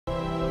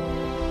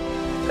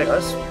Hey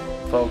guys,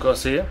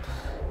 Focus here.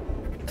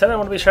 Today I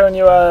want to be showing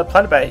you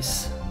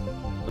Planetbase.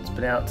 It's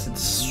been out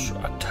since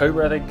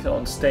October, I think,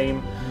 on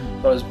Steam.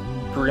 It was a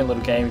brilliant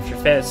little game if you're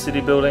a fan of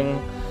city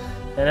building,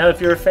 and if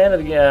you're a fan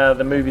of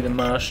the movie The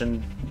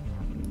Martian,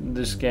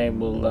 this game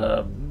will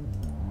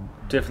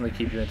definitely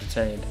keep you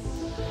entertained.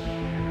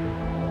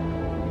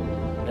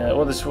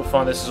 Well, we'll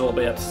find this is all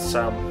about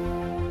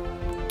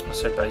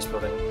base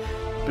building.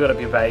 Build up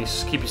your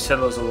base, keep your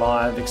settlers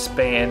alive,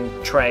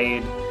 expand,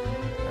 trade.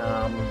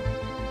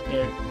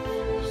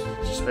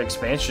 Just for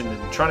expansion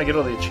and trying to get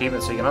all the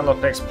achievements so you can unlock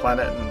the next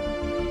planet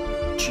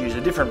and choose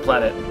a different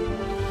planet.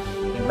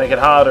 You can make it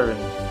harder and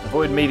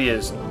avoid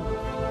meteors. And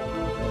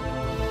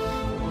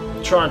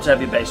trying to have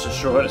your base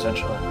destroyed,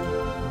 essentially.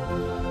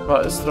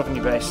 Right, let's start off on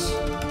your base.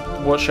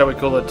 What shall we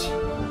call it?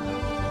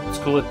 Let's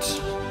call it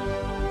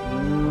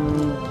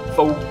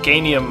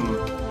Volcanium.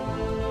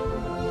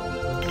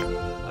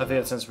 I think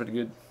that sounds pretty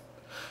good.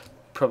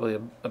 Probably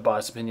a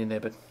biased opinion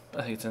there, but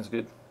I think it sounds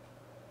good.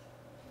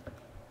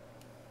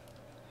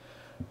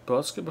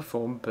 Bots can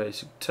perform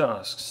basic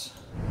tasks.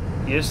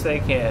 Yes, they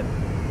can.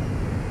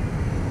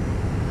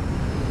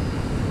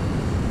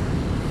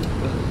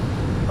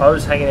 I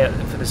was hanging out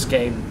for this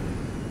game.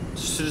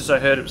 As soon as I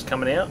heard it was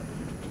coming out,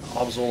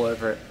 I was all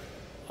over it.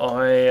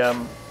 I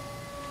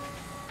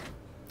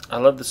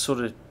love the sort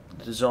of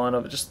design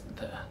of it, just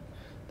the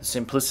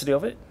simplicity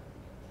of it,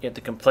 yet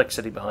the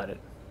complexity behind it.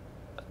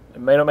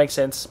 It may not make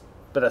sense,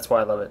 but that's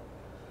why I love it.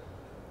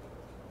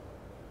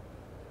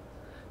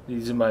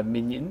 These are my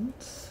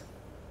minions.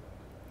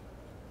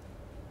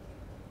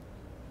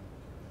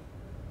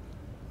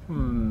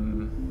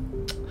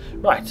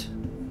 Right,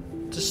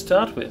 to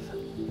start with,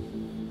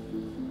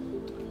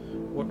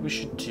 what we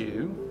should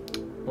do,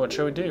 what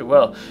shall we do?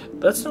 Well,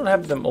 let's not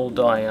have them all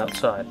die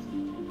outside.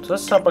 So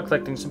let's start by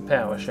collecting some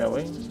power, shall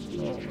we?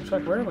 Oh, looks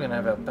like where are we going to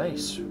have our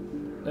base?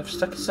 They've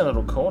stuck us in a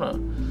little corner.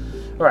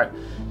 Alright,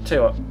 tell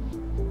you what,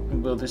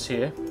 we'll build this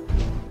here.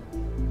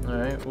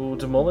 Alright, we'll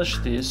demolish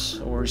this,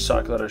 or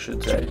recycle it I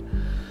should say,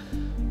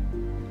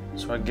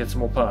 so I can get some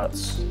more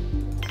parts.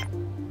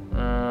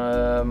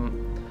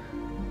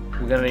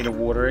 We're going to need a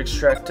water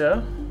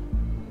extractor.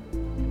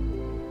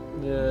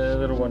 The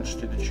little one should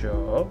do the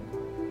job.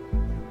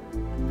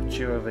 Put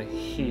you over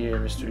here,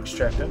 Mr.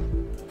 Extractor.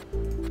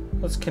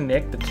 Let's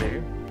connect the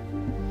two.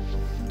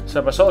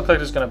 So my solar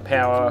collector is going to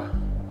power,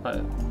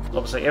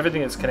 obviously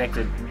everything that's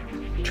connected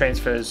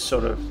transfers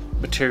sort of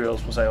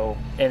materials, we'll say, or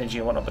energy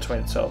and whatnot between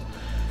itself.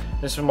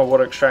 This is my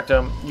water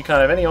extractor. You can't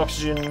have any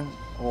oxygen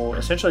or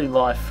essentially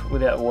life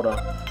without water.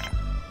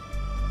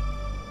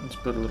 Let's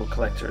build a little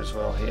collector as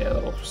well here, a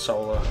little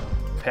solar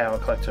power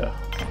collector.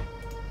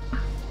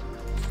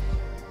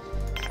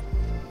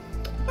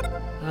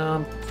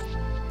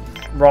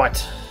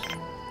 Right.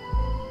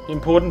 The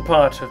important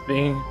part of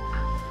being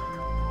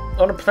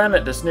on a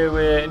planet that's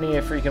nowhere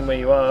near freaking where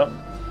you are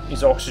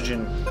is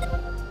oxygen.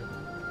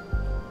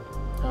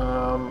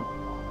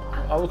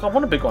 Oh, look, I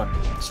want a big one.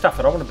 Stuff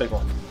it, I want a big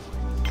one.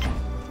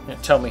 Yeah,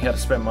 tell me how to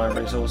spend my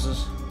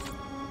resources.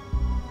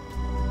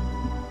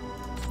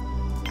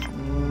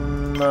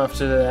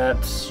 After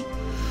that,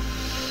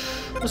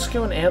 let's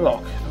go an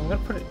airlock. I'm going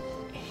to put it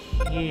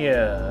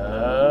here.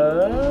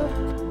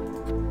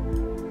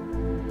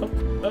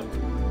 Oh,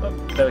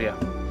 there we go.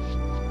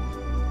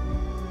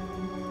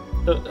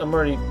 Look, I'm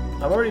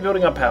already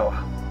building up power.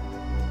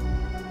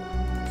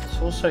 Let's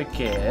also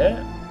get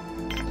a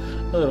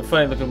little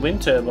funny looking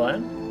wind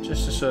turbine,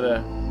 just to sort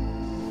of,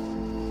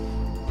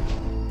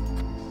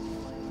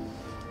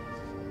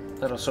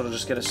 that'll sort of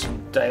just get us some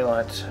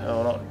daylight,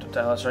 or not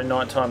daylight, sorry,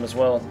 nighttime as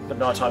well, but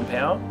nighttime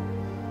power.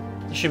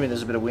 Assuming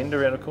there's a bit of wind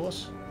around, of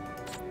course.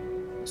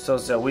 So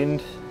as our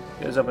wind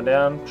goes up and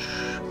down,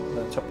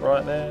 the top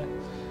right there.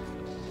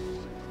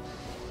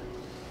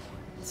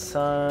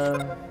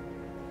 Sun.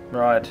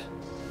 Right.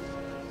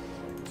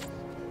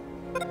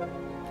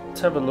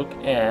 Let's have a look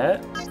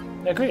at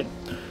our grid.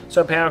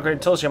 So power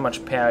grid tells you how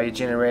much power you're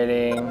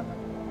generating,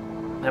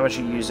 how much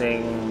you're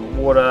using,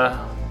 water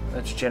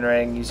that you're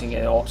generating using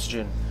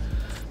oxygen.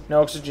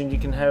 No oxygen, you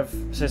can have,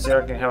 says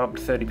there I can have up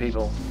to 30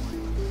 people.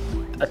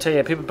 I tell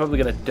you, people are probably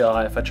going to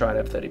die if I try and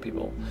have 30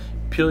 people,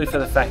 purely for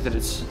the fact that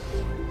it's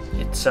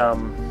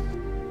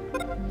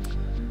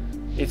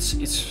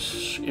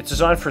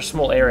designed for a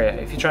small area.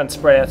 If you try and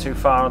spread out too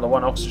far on the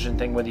one oxygen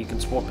thing, whether you can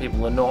support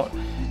people or not,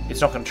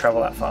 it's not going to travel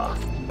that far.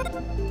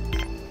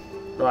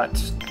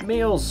 Right,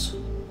 meals.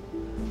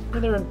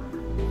 Well, they're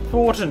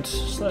important.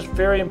 So that's a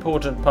very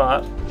important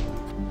part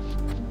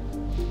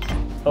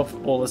of,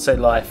 well, let's say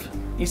life,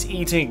 is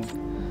eating.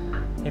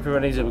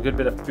 Everyone needs a good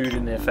bit of food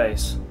in their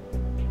face.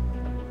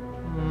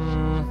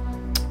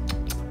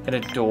 In a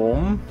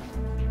dorm,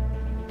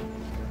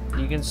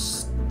 you can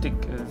stick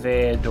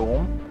their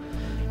dorm.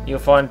 You'll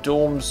find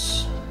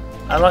dorms,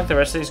 unlike the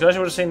rest of these guys, you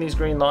would have seen these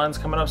green lines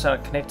coming up so I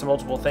connect to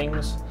multiple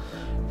things,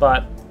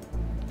 but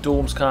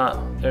dorms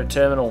can't. They're a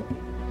terminal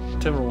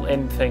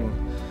end thing.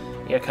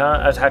 You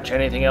can't attach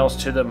anything else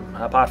to them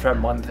apart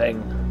from one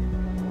thing.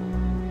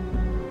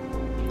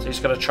 So you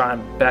just got to try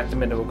and back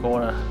them into a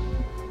corner.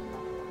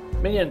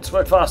 Minions,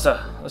 work faster.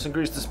 Let's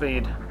increase the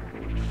speed.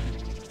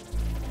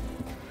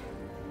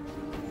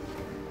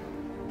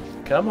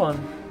 Come on.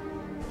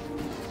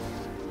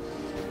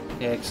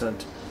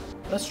 Excellent.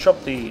 Let's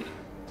chop the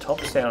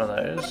tops down on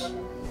those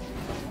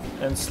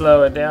and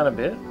slow it down a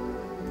bit.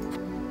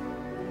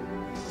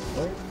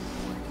 Oh,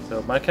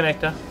 build my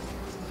connector.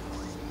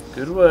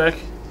 Good work.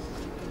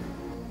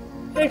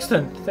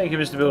 Excellent. Thank you,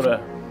 Mr. Builder.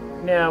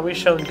 Now we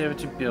shall endeavour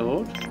to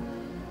build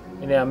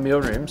in our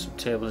meal room some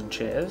tables and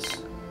chairs,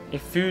 a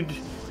food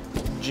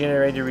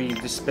generatory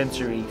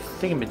dispensary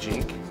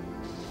thingamajig,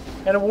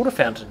 and a water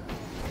fountain.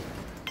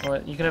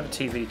 Well, you can have a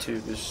TV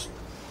too, because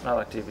I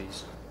like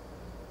TVs.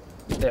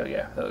 There we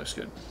go. That looks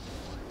good.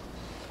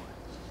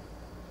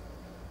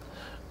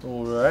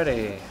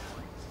 Alrighty.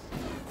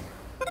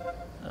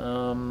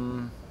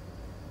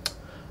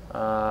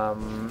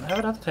 Have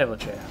another table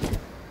and chair.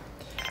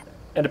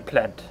 And a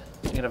plant.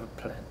 You can have a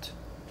plant.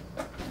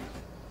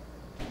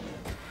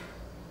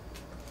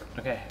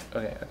 Okay,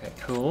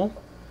 cool.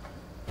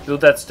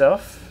 Build that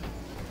stuff.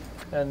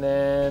 And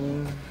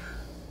then...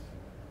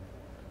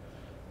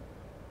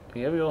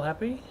 yeah, we all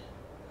happy?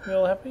 We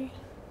all happy?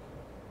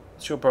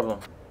 What's your problem?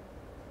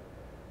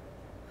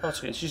 Oh,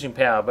 it's using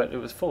power, but it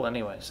was full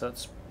anyway, so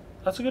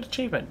that's a good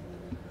achievement.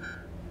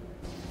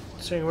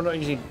 So we're not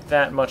using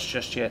that much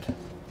just yet.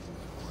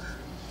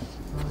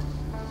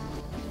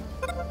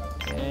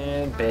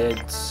 And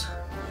beds.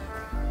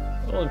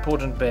 All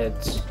important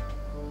beds.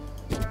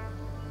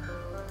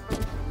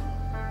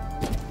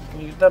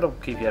 That'll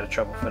keep you out of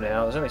trouble for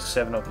now. There's only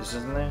 7 of us,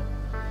 isn't there?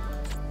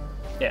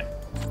 Yeah.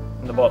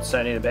 And the bots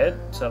don't need a bed,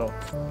 so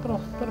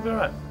that'll be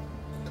alright.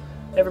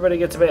 Everybody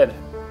gets a bed.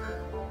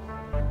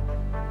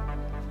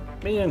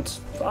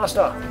 Minions,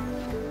 faster!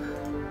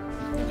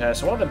 Okay,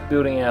 so while they're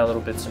building our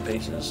little bits and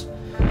pieces...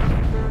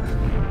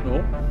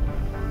 oh,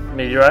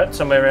 meteorite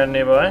somewhere around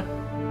nearby.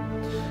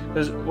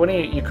 Because one of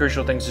your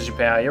crucial things is your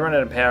power. You run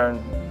out of power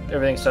and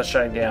everything starts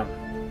shutting down.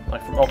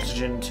 Like from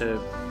oxygen to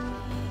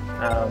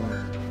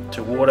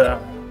water,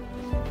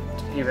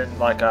 to even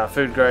like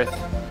food growth,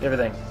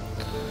 everything.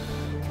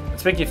 And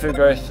speaking of food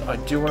growth, I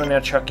do want to now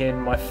chuck in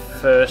my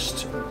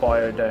first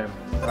biodome.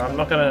 I'm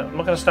not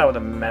gonna start with a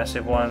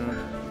massive one.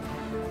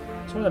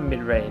 It's more the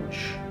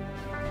mid-range.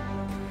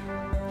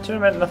 Do you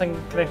imagine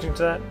nothing connecting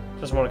to that?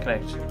 Doesn't want to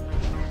connect.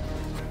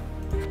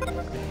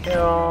 Here.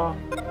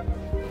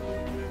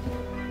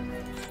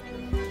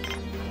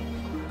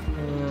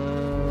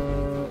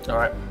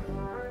 Alright.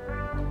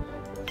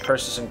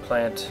 Processing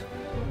plant.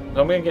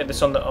 I'm going to get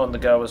this on the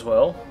go as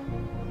well.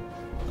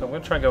 I'm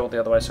going to try and go all the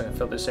other way so I can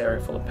fill this area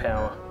full of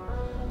power.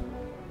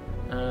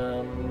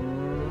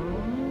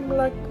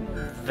 Like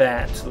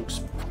that. Looks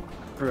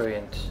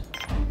brilliant.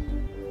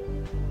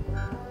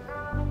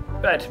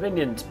 Right,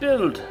 minions,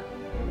 build!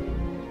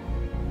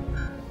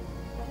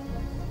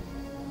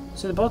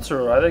 See, the bots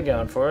are alright, they're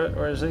going for it,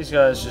 whereas these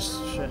guys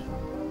just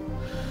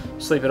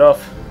sleep it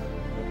off.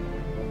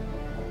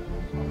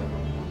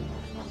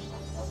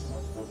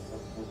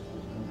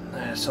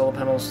 Solar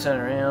panels, turn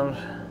around.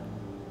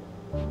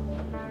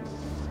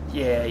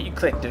 Yeah, you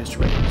collect those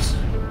rings.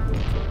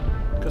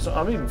 Because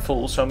I'm even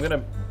full, so I'm going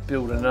to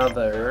build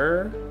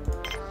another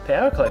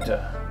power collector.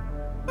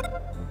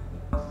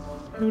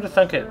 Who would have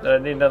thunk it that I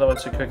need another one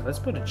so quick? Let's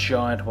put a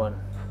giant one.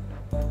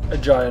 A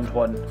giant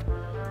one.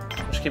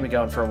 Just keep me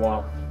going for a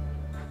while.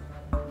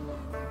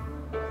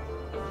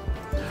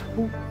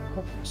 Ooh,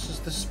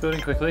 this is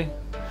building quickly.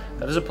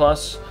 That is a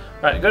plus.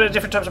 Alright, go to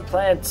different types of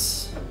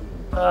plants.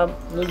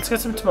 Let's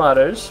get some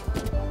tomatoes.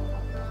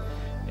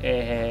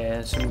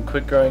 And some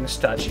quick growing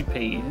starchy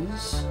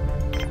peas.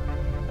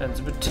 And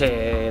some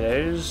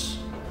potatoes.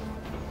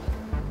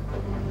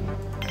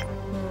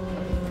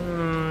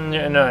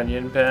 An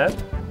onion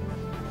pad.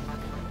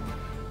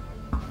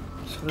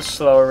 For the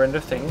slower end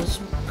of things,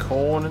 some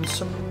corn and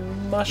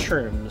some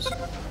mushrooms.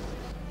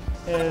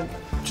 And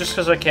just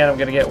because I can, I'm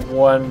going to get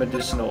one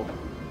medicinal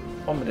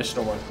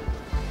one.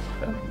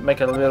 I'll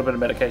make a little bit of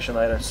medication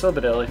later. It's still a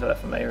bit early for that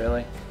for me,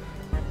 really.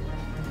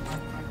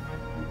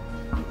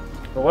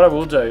 But what I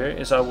will do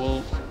is I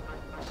will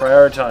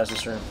prioritize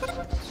this room.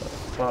 So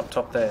one up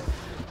top there.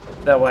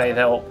 That way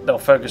they'll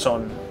focus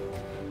on.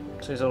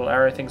 See these little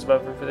arrow things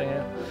above everything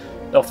here?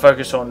 They'll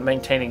focus on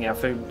maintaining our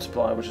food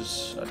supply, which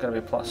is going to be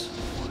a plus.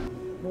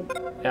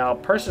 Our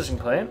processing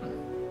plant.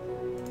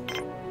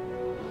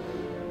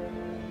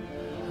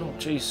 Oh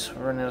jeez,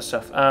 we're running out of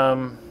stuff.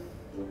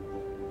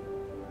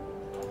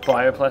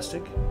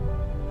 Bioplastic.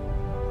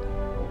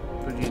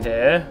 Put you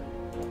there.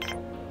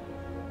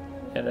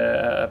 And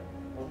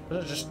what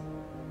is it, just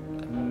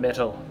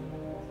metal?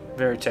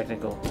 Very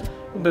technical.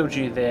 We'll build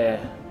you there.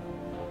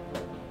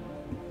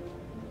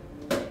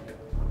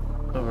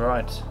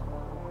 Alright.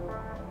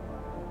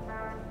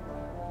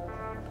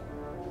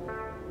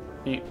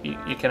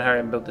 You can hurry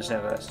and build this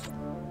now, guys.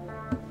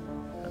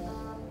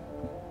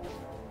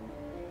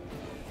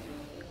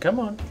 Come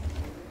on.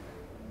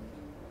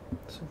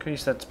 Let's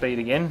increase that speed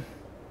again.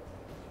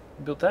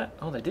 Built that?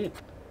 Oh, they did.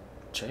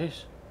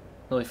 Jeez.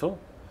 Nearly full.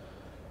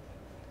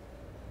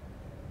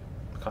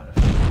 Kind of.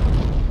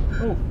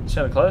 Oh, Ooh,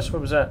 sounded close.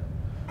 What was that?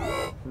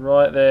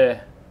 Right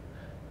there.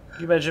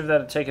 Can you imagine if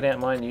that had taken out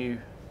my new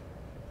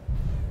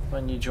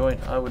joint?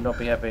 I would not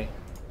be happy.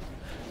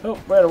 Oh,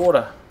 we're out of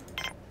water.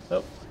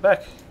 Oh,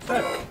 back.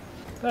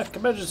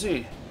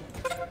 Emergency.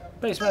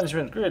 Base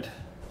management grid.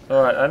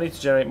 Alright, I need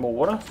to generate more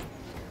water.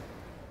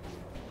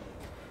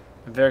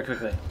 Very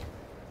quickly.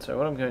 So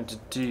what I'm going to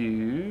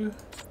do...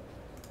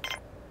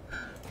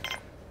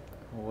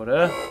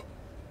 Water.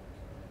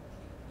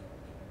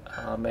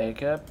 I'll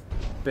make a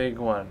big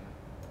one.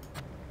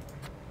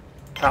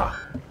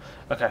 Ah,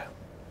 okay.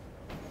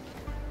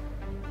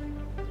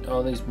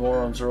 Oh, these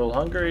morons are all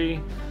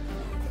hungry.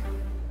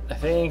 I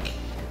think.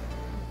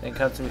 They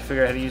can't seem to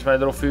figure out how to use my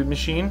little food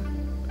machine.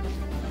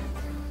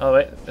 Oh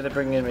wait, they're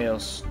bringing in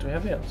meals. Do we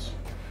have meals?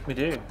 We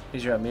do.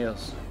 These are our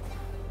meals.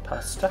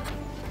 Pasta.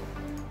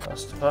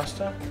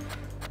 Pasta.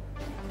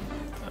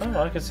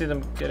 Oh, I can see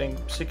them getting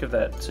sick of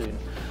that soon.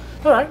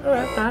 Alright,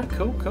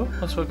 cool.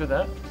 Let's work with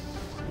that.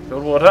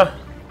 Good water.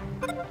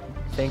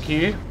 Thank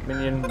you,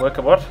 minion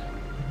worker bot,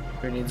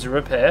 who needs a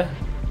repair.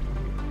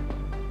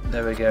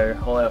 There we go,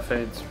 all our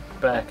food's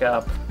back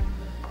up.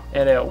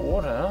 And our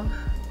water...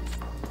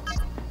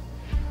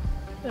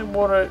 And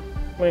water,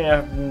 we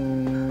have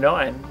 9.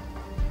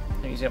 I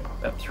think he's got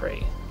about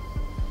 3.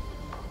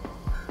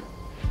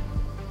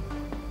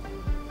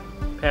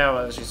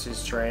 Power is just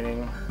his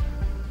training.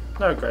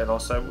 No great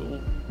loss,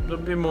 so it'll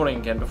be morning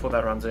again before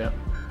that runs out.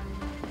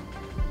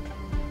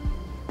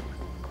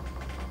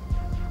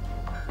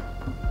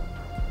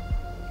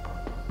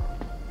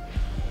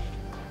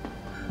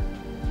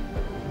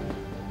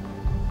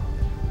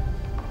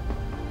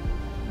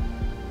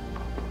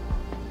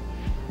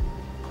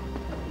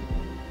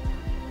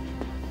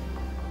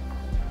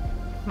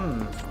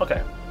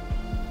 Okay.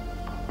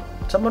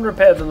 Someone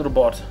repaired the little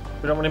bot.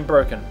 We don't want him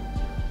broken.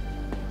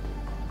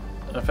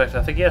 In fact,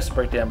 I think he has to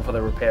break down before they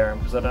repair him,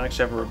 because I don't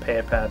actually have a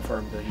repair pad for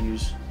him to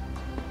use.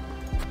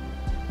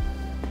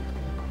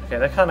 Okay,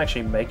 they can't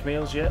actually make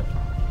meals yet,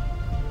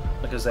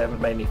 because they haven't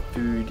made any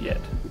food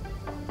yet.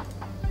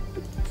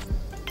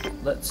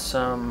 Let's,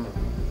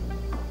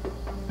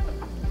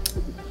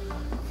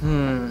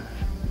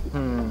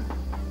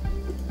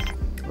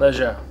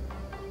 Leisure.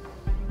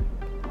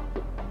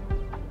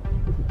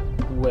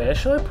 Where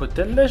shall I put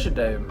the leisure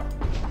dome?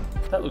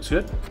 That looks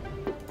good.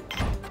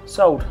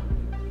 Sold.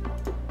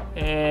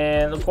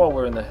 And look, while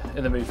we're in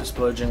the mood for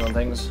splurging on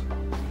things,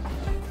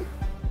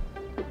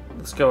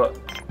 let's go at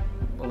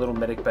a little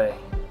medic bay.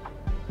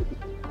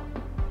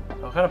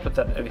 I'll kind of put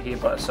that over here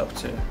by itself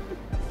too.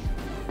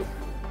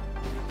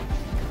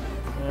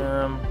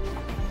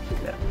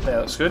 Yeah, that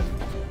looks good.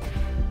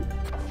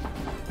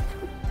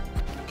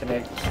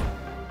 Connect.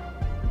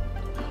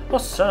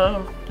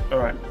 Awesome. All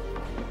right.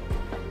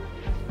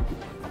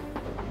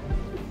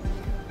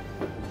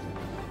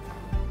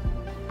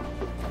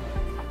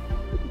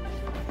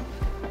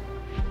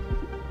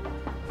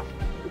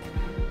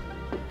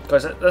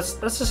 Guys,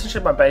 that's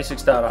essentially my basic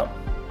startup.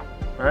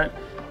 Alright,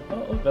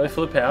 oh, really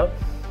fully powered.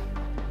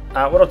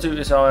 What I'll do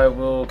is I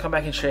will come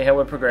back and show you how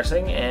we're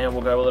progressing, and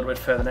we'll go a little bit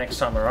further next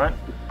time, alright?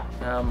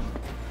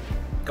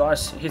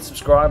 Guys, hit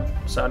subscribe,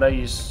 so I know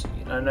you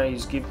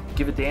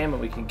give a damn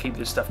and we can keep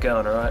this stuff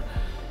going, alright?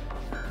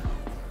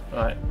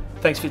 Alright,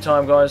 thanks for your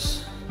time,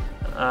 guys.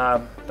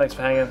 Thanks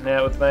for hanging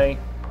out with me,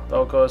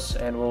 Volkos,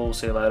 and we'll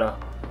see you later.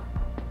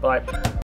 Bye.